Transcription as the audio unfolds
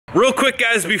Real quick,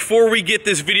 guys, before we get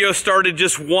this video started,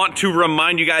 just want to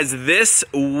remind you guys, this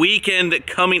weekend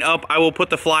coming up, I will put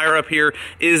the flyer up here,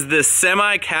 is the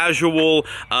semi-casual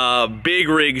big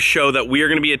rig show that we are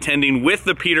going to be attending with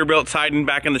the Peterbilt siding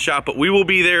back in the shop. But we will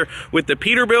be there with the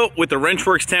Peterbilt, with the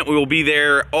Wrenchworks tent. We will be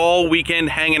there all weekend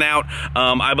hanging out.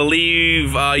 I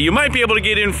believe you might be able to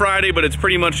get in Friday, but it's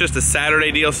pretty much just a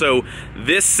Saturday deal. So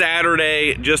this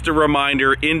Saturday, just a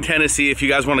reminder, in Tennessee, if you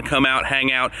guys want to come out,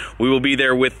 hang out, we will be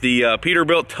there with the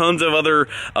Peterbilt, tons of other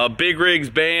big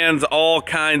rigs, bands, all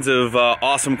kinds of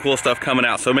awesome, cool stuff coming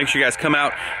out. So make sure you guys come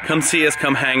out, come see us,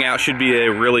 come hang out. Should be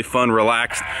a really fun,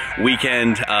 relaxed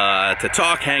weekend to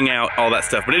talk, hang out, all that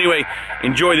stuff. But anyway,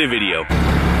 enjoy the video.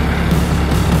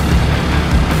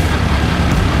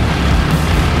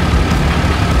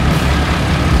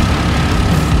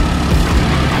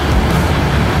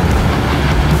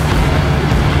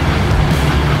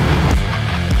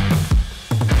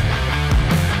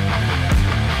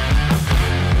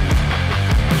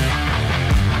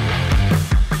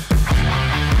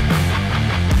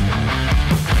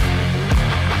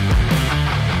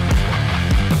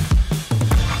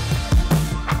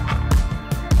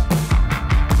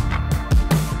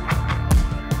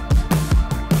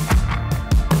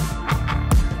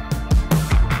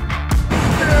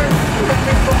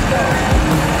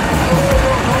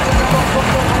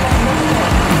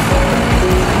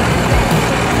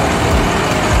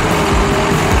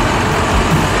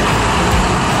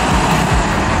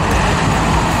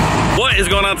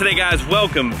 Going on today, guys?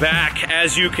 Welcome back.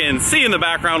 As you can see in the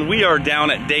background, we are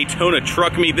down at Daytona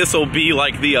Truck Meet. This will be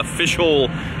like the official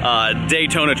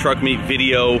Daytona Truck Meet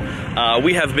video.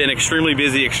 We have been extremely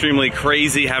busy, extremely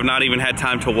crazy, have not even had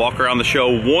time to walk around the show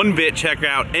one bit, check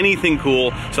out anything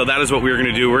cool. So that is what we're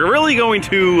going to do. We're really going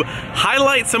to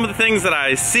highlight some of the things that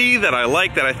I see, that I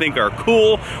like, that I think are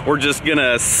cool. We're just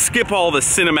gonna skip all the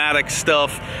cinematic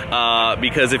stuff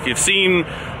because if you've seen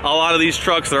a lot of these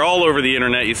trucks, they're all over the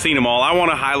internet, you've seen them all. I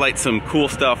want to highlight some cool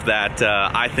stuff that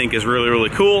I think is really, really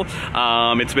cool.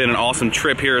 It's been an awesome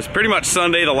trip here. It's pretty much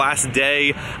Sunday, the last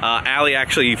day. Allie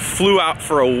actually flew out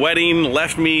for a wedding,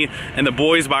 left me and the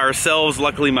boys by ourselves.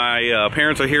 Luckily, my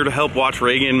parents are here to help watch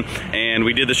Reagan, and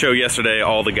we did the show yesterday,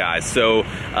 all the guys. So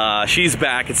she's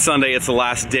back. It's Sunday. It's the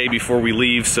last day before we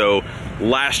leave, so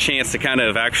last chance to kind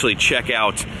of actually check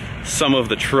out some of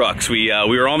the trucks. We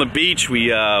were on the beach. We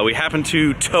happened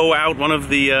to tow out one of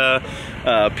the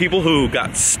people who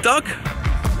got stuck.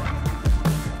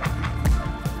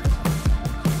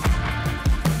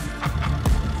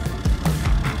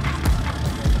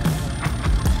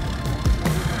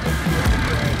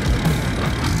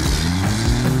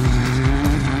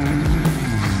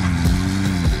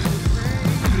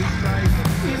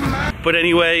 But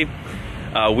anyway,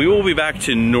 we will be back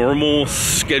to normal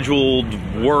scheduled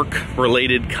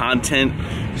work-related content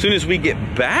as soon as we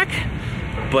get back.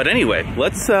 But anyway,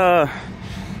 let's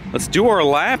do our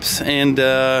laps and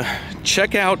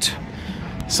check out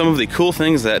some of the cool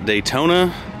things at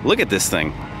Daytona. Look at this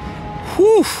thing.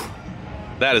 Whew!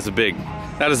 That is a big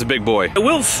boy. I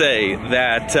will say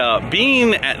that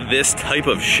being at this type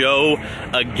of show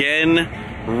again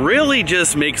really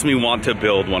just makes me want to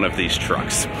build one of these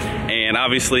trucks. And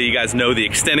obviously you guys know the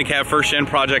extended cab first gen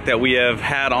project that we have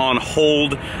had on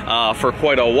hold for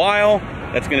quite a while.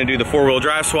 That's gonna do the 4-wheel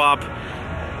drive swap.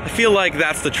 I feel like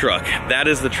that's the truck. That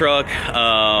is the truck.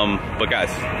 But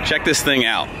guys, check this thing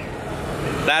out.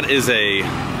 That is a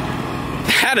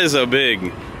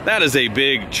big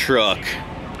truck.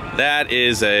 That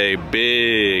is a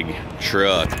big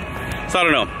truck. So I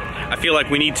don't know. I feel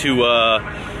like we need to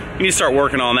start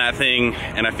working on that thing,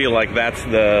 and I feel like that's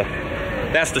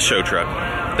the show truck.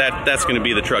 That's gonna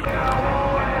be the truck.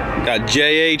 Got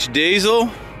JH diesel.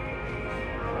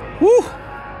 Woo!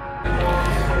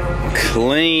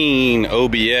 Clean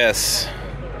OBS.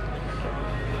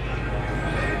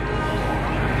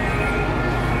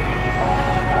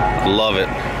 Love it.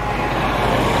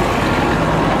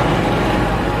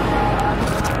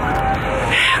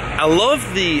 I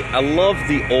love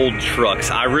the old trucks.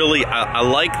 I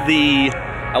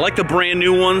like the brand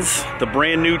new ones, the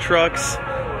brand new trucks.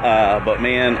 But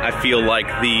man, I feel like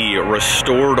the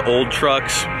restored old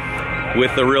trucks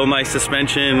with the real nice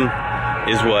suspension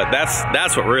is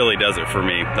that's what really does it for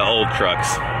me. The old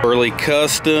trucks. Early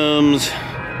customs.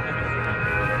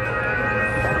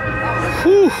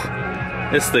 Whew.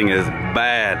 This thing is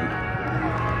bad.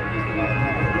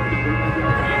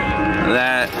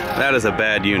 That is a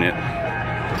bad unit.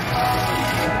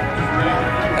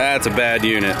 That's a bad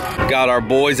unit. Got our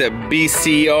boys at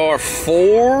BCR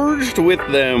Forged with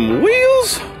them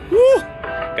wheels. Woo!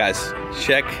 Guys,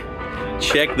 check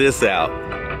this out.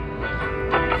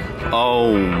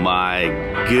 Oh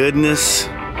my goodness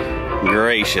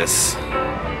gracious.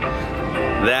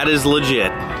 That is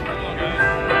legit.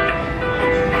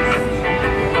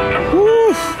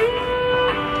 Woo.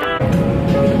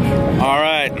 All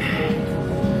right.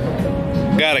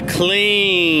 Got a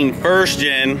clean first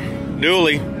gen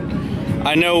dually.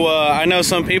 I know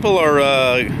some people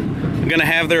are gonna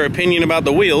have their opinion about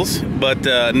the wheels, but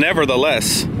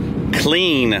nevertheless,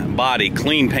 clean body,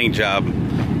 clean paint job.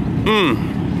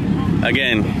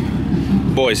 Again,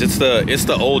 boys, it's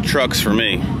the old trucks for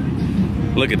me.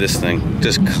 Look at this thing,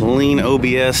 just clean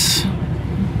OBS.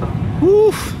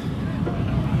 Woo.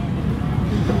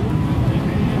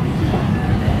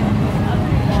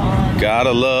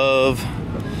 Gotta love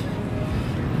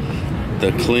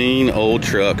the clean old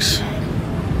trucks.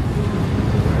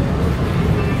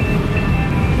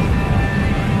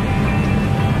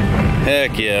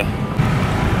 Heck yeah.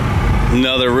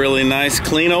 Another really nice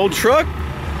clean old truck.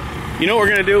 You know what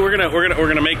we're gonna do? We're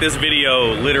gonna make this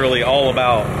video literally all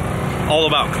about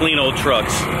clean old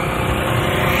trucks.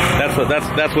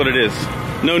 That's what it is.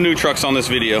 No new trucks on this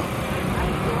video.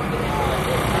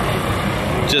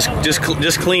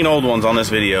 Just clean old ones on this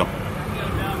video.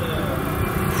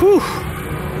 Whew.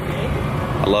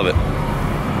 I love it.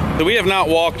 So we have not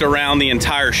walked around the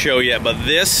entire show yet, but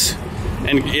this,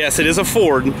 and yes, it is a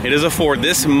Ford. It is a Ford.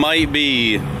 This might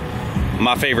be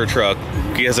my favorite truck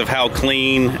because of how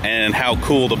clean and how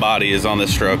cool the body is on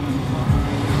this truck.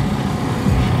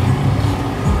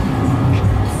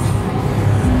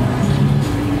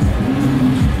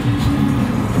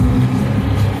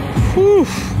 Whew.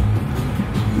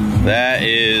 That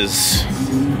is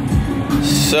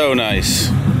so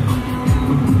nice.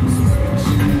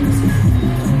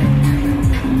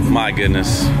 My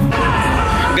goodness.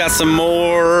 Got some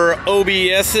more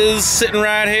OBSs sitting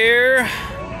right here.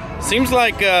 Seems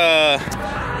like OBSs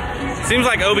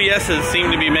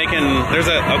seem to be making, there's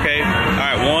a, okay, all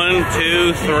right, 1,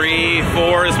 2, 3,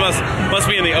 4. This must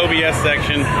be in the OBS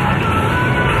section.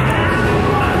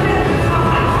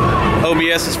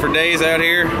 OBS is for days out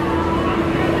here.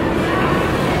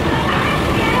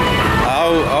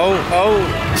 Oh.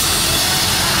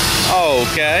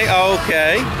 Okay.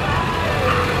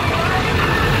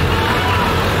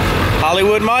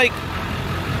 Hollywood Mike.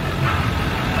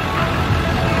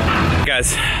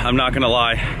 Guys, I'm not gonna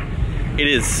lie. It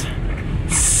is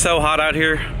so hot out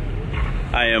here.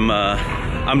 I'm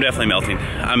definitely melting.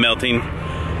 I'm melting.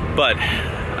 But,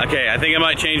 okay, I think I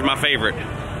might change my favorite.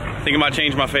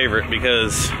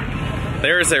 Because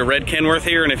there is a red Kenworth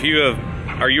here, and if you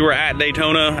were at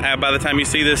Daytona, by the time you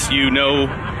see this, you know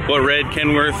what red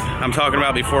Kenworth I'm talking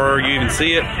about before you even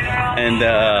see it, and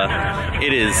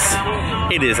it is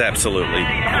absolutely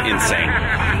insane.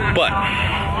 But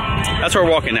that's where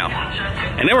we're walking now,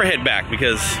 and then we're heading back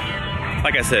because,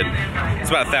 like I said, it's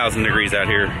about 1,000 degrees out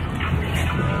here.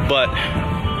 But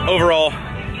overall,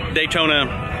 Daytona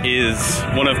is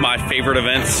one of my favorite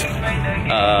events,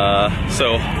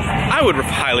 so I would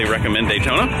highly recommend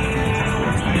Daytona.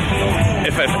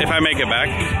 If I make it back,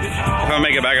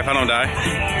 if I don't die.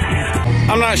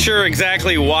 I'm not sure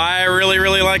exactly why I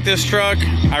really like this truck.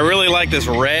 I really like this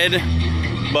red,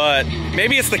 but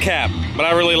maybe it's the cap, but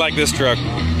I really like this truck.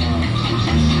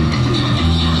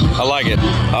 I like it.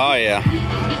 Oh yeah.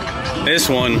 This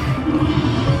one.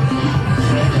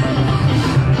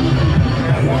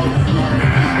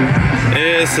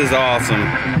 This is awesome.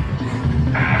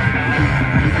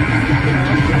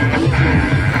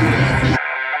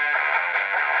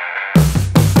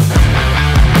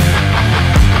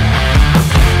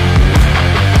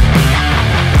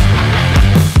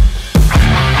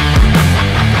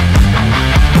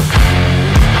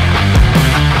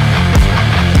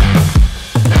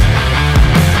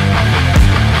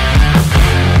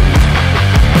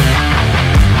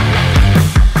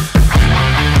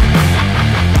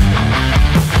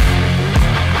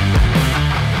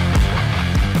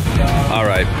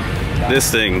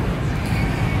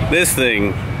 This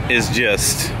thing is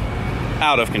just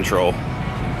out of control.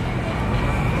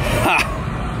 Ha!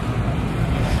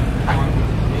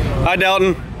 Hi,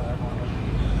 Dalton.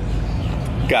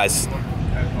 Guys,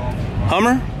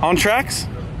 Hummer on tracks?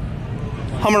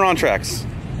 Hummer on tracks.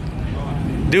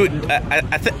 Dude,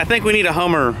 I think we need a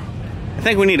Hummer. I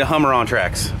think we need a Hummer on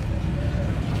tracks.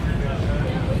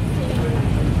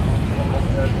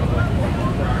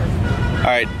 All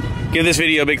right. Give this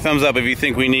video a big thumbs up if you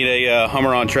think we need a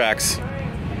Hummer on tracks.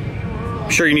 I'm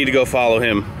sure you need to go follow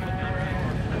him.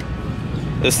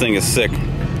 This thing is sick.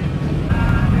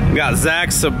 We got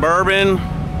Zach's Suburban.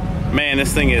 Man,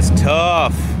 this thing is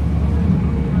tough.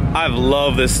 I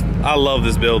love this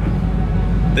build.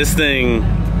 This thing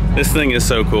is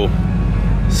so cool.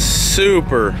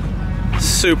 Super,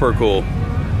 super cool.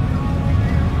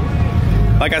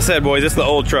 Like I said, boys, it's the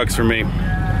old trucks for me.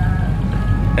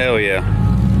 Hell yeah.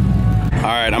 All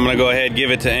right, I'm gonna go ahead and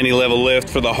give it to any level lift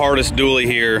for the hardest dually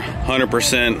here,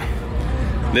 100%.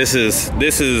 This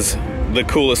is the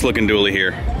coolest looking dually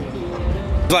here.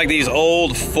 It's like these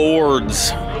old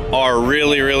Fords are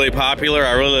really, really popular.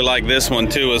 I really like this one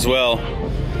too as well.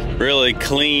 Really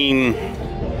clean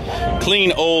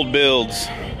old builds.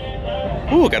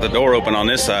 Ooh, got the door open on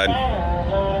this side.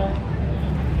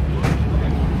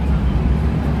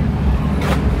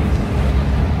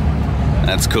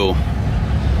 That's cool.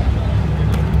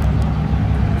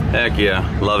 Heck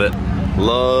yeah, love it.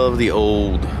 Love the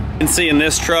old. Been seeing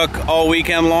this truck all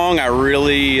weekend long. I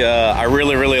really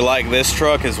like this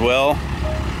truck as well.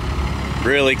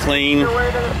 Really clean. Your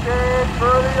way to the stage for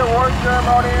the award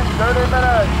ceremony in 30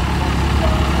 minutes.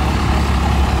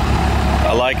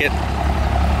 I like it.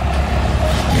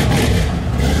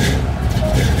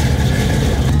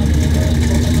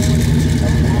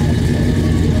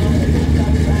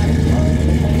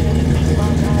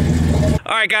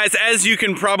 All right, guys, as you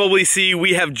can probably see,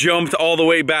 we have jumped all the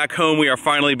way back home. We are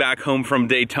finally back home from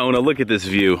Daytona. Look at this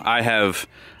view. I have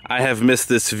missed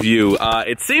this view.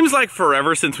 It seems like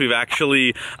forever since we've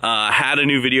actually had a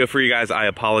new video for you guys. I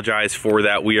apologize for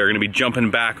that. We are going to be jumping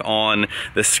back on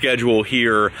the schedule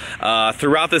here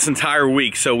throughout this entire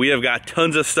week. So we have got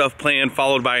tons of stuff planned,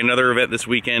 followed by another event this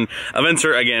weekend. Events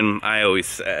are, again,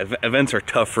 events are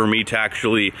tough for me to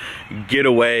actually get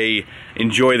away,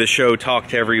 enjoy the show, talk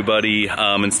to everybody,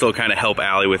 and still kind of help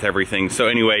Allie with everything. So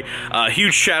anyway,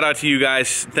 huge shout out to you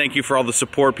guys. Thank you for all the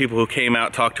support, people who came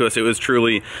out, talked to us. It was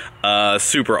truly a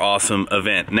super awesome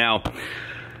event. Now,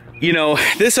 you know,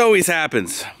 this always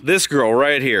happens. This girl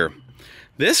right here.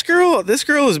 This girl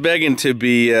is begging to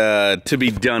be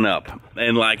done up.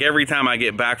 And like every time I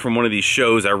get back from one of these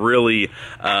shows, I really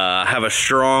have a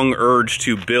strong urge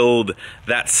to build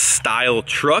that style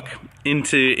truck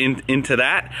into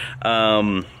that.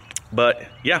 But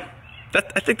yeah,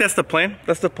 I think that's the plan.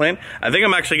 That's the plan. I think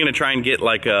I'm actually going to try and get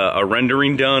like a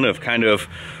rendering done of kind of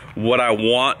what I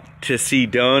want to see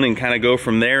done and kind of go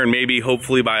from there. And maybe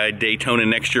hopefully by Daytona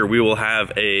next year, we will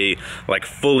have a like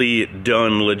fully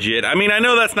done legit. I mean, I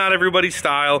know that's not everybody's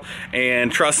style, and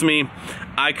trust me,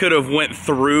 I could have went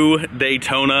through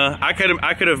Daytona. I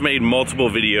could have made multiple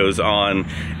videos on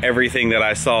everything that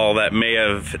I saw that may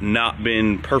have not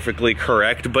been perfectly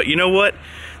correct, but you know what?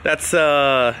 That's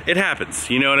it happens,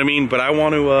 you know what I mean? But I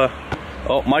want to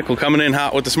oh, Michael coming in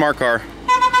hot with the smart car.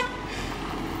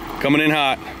 Coming in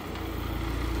hot.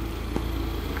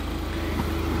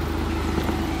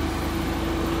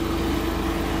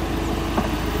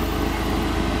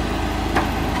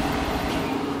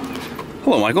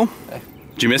 Hello, Michael. Hey.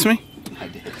 Did you miss me? I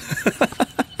did.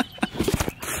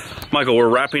 Michael, we're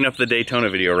wrapping up the Daytona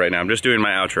video right now. I'm just doing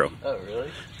my outro. Oh, really?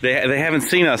 They haven't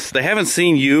seen us. They haven't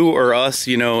seen you or us,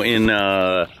 you know, in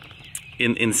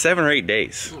 7 or 8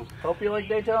 days. Hope you like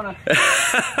Daytona.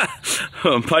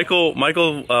 Michael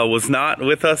was not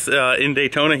with us in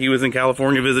Daytona. He was in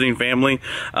California visiting family.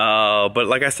 But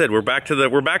like I said, we're back to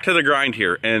the grind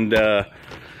here, and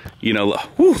you know,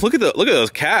 whew, look at those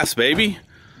casts, baby.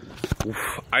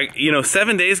 You know,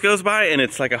 7 days goes by and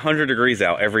it's like 100 degrees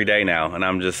out every day now, and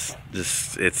I'm just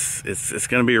it's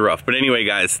gonna be rough. But anyway,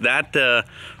 guys, that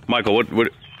Michael, what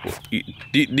do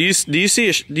you see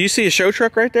a show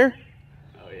truck right there?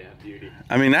 Oh yeah, beauty.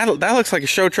 I mean, that looks like a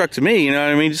show truck to me. You know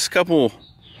what I mean? Just a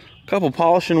couple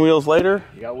polishing wheels later.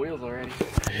 You got wheels already.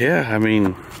 Yeah, I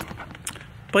mean,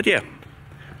 but yeah,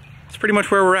 it's pretty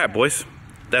much where we're at, boys.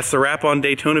 That's the wrap on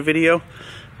Daytona video.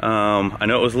 I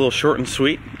know it was a little short and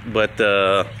sweet, but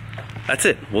that's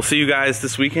it. We'll see you guys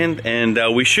this weekend,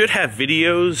 and we should have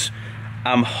videos,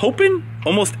 I'm hoping,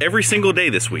 almost every single day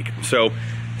this week. So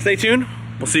stay tuned.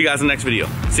 We'll see you guys in the next video.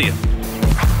 See ya.